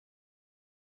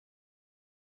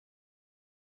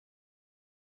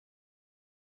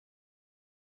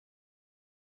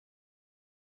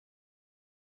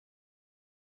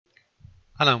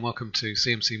Hello and welcome to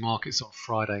CMC Markets on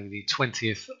Friday the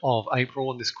 20th of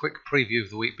April and this quick preview of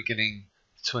the week beginning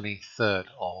the 23rd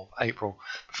of April.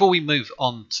 Before we move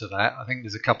on to that, I think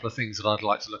there's a couple of things that I'd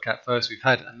like to look at first. We've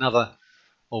had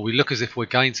we look as if we're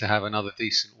going to have another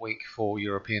decent week for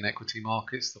European equity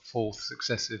markets, the fourth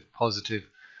successive positive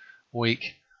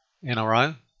week in a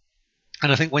row.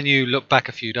 And I think when you look back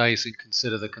a few days and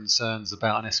consider the concerns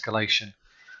about an escalation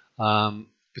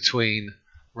between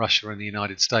Russia and the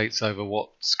United States over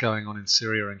what's going on in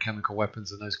Syria and chemical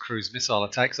weapons and those cruise missile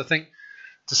attacks, I think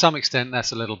to some extent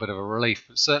that's a little bit of a relief.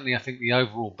 But certainly I think the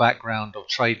overall background of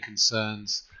trade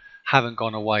concerns haven't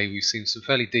gone away. We've seen some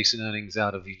fairly decent earnings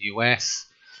out of the US.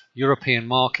 European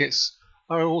markets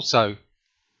are also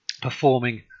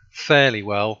performing fairly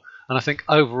well. And I think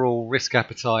overall risk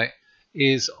appetite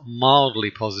is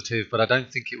mildly positive, but I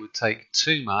don't think it would take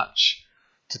too much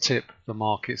to tip the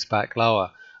markets back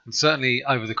lower. And certainly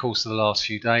over the course of the last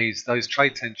few days, those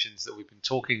trade tensions that we've been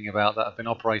talking about that have been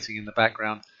operating in the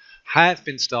background have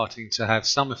been starting to have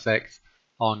some effect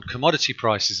on commodity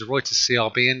prices. The Reuters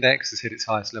CRB index has hit its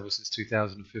highest level since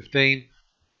 2015.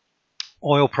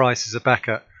 Oil prices are back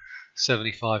at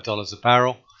 $75 a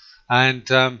barrel. And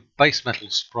base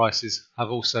metals prices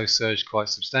have also surged quite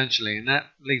substantially. And that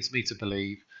leads me to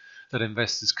believe that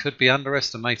investors could be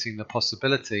underestimating the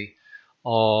possibility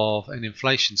of an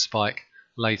inflation spike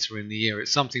later in the year.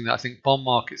 It's something that I think bond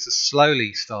markets are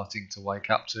slowly starting to wake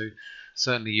up to.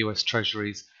 Certainly US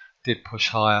treasuries did push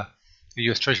higher. The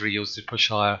US treasury yields did push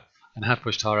higher and have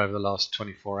pushed higher over the last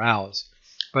 24 hours.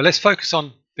 But let's focus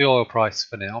on the oil price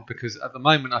for now, because at the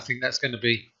moment I think that's going to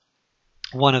be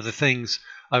one of the things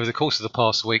over the course of the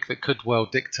past week that could well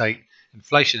dictate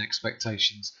inflation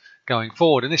expectations going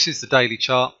forward. And this is the daily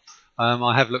chart.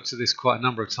 I have looked at this quite a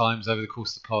number of times over the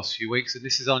course of the past few weeks, and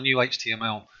this is our new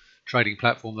HTML trading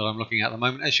platform that I'm looking at the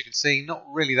moment. As you can see, not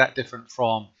really that different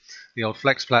from the old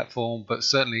Flex platform, but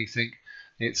certainly think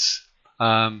it's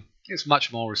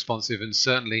much more responsive, and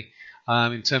certainly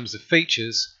in terms of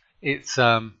features, it's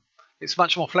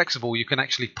much more flexible. You can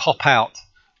actually pop out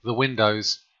the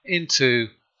windows into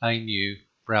a new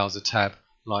browser tab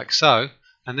like so,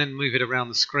 and then move it around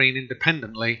the screen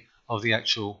independently of the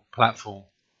actual platform.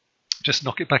 Just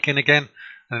knock it back in again,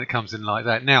 and it comes in like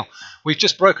that. Now, we've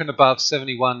just broken above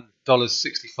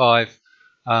 $71.65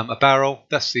 a barrel.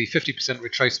 That's the 50%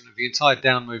 retracement of the entire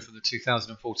down move from the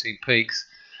 2014 peaks.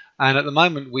 And at the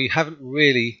moment, we haven't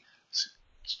really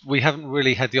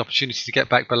had the opportunity to get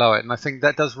back below it. And I think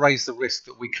that does raise the risk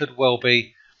that we could well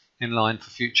be in line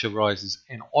for future rises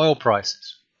in oil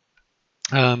prices.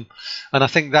 And I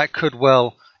think that could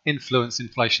well influence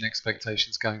inflation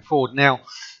expectations going forward. Now,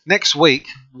 next week,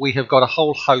 we have got a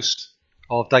whole host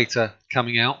of data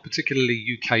coming out,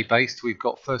 particularly UK based. We've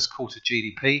got first quarter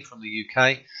GDP from the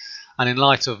UK, and in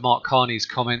light of Mark Carney's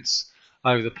comments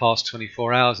over the past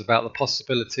 24 hours about the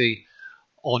possibility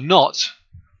or not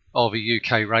of a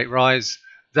UK rate rise,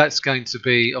 that's going to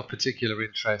be of particular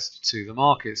interest to the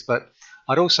markets. But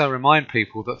I'd also remind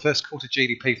people that first quarter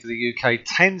GDP for the UK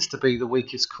tends to be the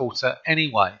weakest quarter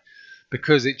anyway,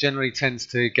 because it generally tends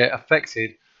to get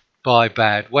affected by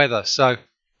bad weather. So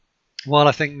while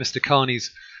I think Mr.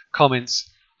 Carney's comments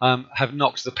have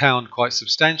knocked the pound quite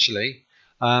substantially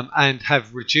and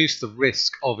have reduced the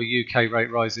risk of a UK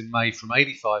rate rise in May from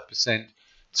 85%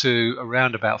 to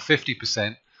around about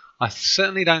 50%, I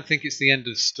certainly don't think it's the end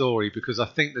of the story, because I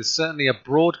think there's certainly a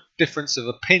broad difference of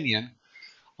opinion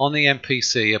on the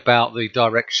MPC about the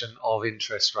direction of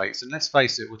interest rates. And let's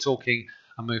face it, we're talking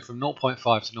a move from 0.5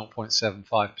 to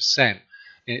 0.75%.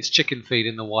 It's chicken feed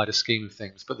in the wider scheme of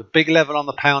things. But the big level on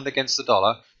the pound against the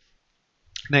dollar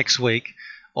next week,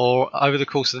 or over the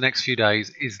course of the next few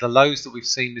days, is the lows that we've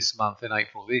seen this month in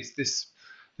April. This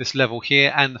level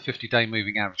here and the 50-day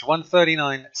moving average,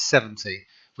 139.70.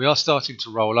 We are starting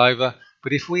to roll over.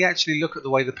 But if we actually look at the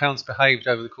way the pound's behaved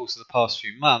over the course of the past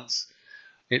few months,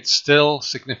 it's still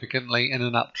significantly in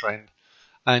an uptrend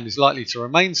and is likely to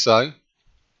remain so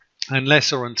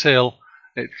unless or until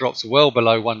it drops well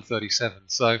below 137.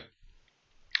 So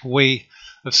we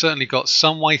have certainly got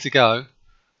some way to go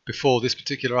before this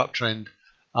particular uptrend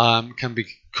can be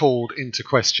called into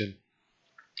question.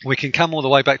 We can come all the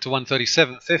way back to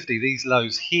 137.50, these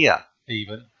lows here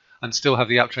even, and still have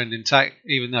the uptrend intact,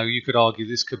 even though you could argue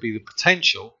this could be the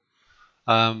potential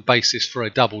basis for a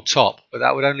double top. But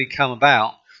that would only come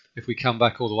about if we come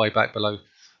back all the way back below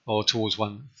or towards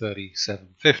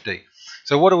 137.50.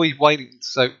 So what are we waiting?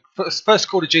 So first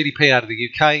quarter GDP out of the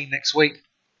UK next week.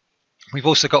 We've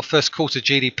also got first quarter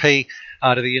GDP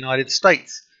out of the United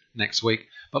States next week.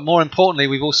 But more importantly,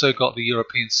 we've also got the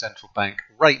European Central Bank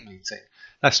rate meeting.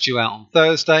 That's due out on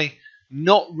Thursday.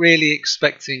 not really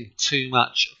expecting too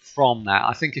much from that.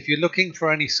 I think if you're looking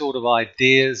for any sort of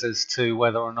ideas as to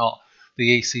whether or not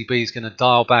the ECB is going to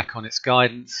dial back on its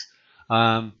guidance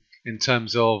in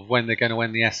terms of when they're going to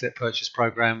end the asset purchase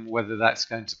program, whether that's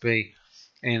going to be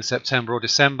in September or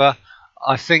December,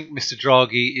 I think Mr.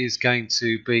 Draghi is going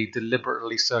to be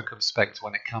deliberately circumspect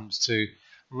when it comes to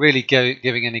really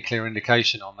giving any clear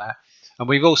indication on that. And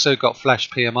we've also got flash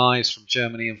PMIs from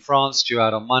Germany and France due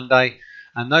out on Monday,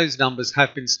 and those numbers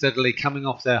have been steadily coming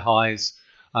off their highs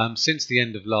since the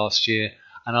end of last year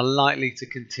and are likely to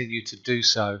continue to do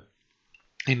so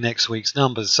in next week's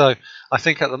numbers. So I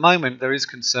think at the moment there is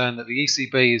concern that the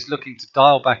ECB is looking to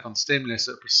dial back on stimulus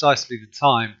at precisely the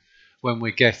time when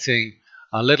we're getting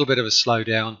a little bit of a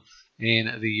slowdown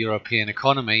in the European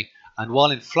economy. And while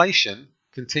inflation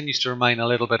continues to remain a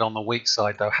little bit on the weak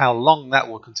side, though how long that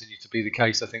will continue to be the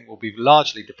case, I think will be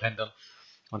largely dependent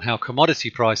on how commodity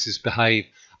prices behave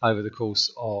over the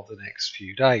course of the next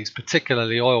few days,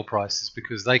 particularly oil prices,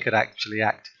 because they could actually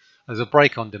act as a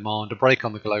brake on demand, a brake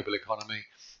on the global economy,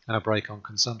 and a brake on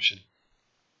consumption.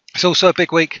 It's also a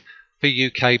big week for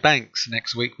UK banks.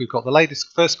 Next week we've got the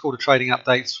latest first quarter trading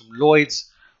updates from Lloyds,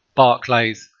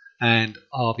 Barclays and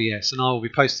RBS, and I will be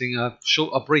posting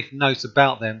a brief note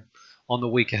about them on the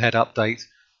week ahead update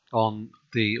on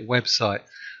the website.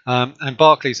 And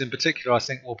Barclays in particular, I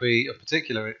think will be a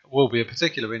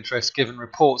particular interest, given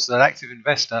reports that active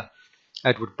investor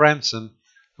Edward Branson,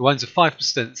 who owns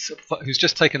who's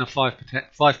just taken a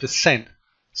 5%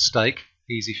 stake,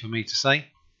 easy for me to say,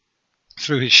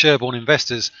 through his Sherborne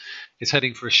investors, is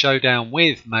heading for a showdown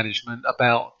with management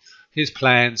about his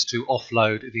plans to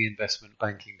offload the investment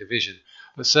banking division.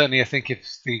 But certainly, I think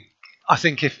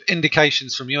if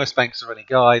indications from US banks are any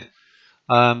guide,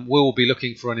 we will be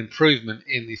looking for an improvement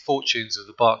in the fortunes of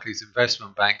the Barclays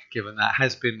Investment Bank, given that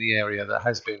has been the area that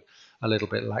has been a little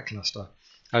bit lackluster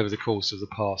over the course of the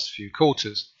past few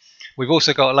quarters. We've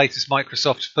also got a latest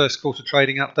Microsoft first quarter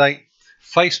trading update.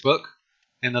 Facebook,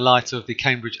 in the light of the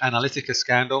Cambridge Analytica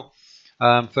scandal,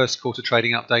 first quarter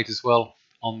trading update as well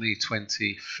on the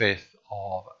 25th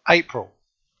of April.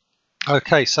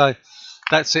 Okay, so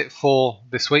that's it for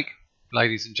this week,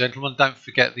 ladies and gentlemen. Don't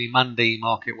forget the Monday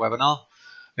market webinar.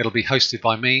 It'll be hosted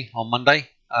by me on Monday,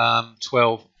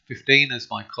 12:15, as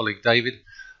my colleague David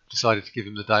decided to give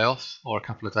him the day off, or a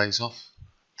couple of days off,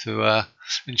 to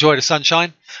enjoy the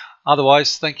sunshine.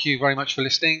 Otherwise, thank you very much for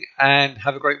listening and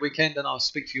have a great weekend, and I'll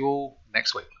speak to you all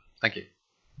next week. Thank you.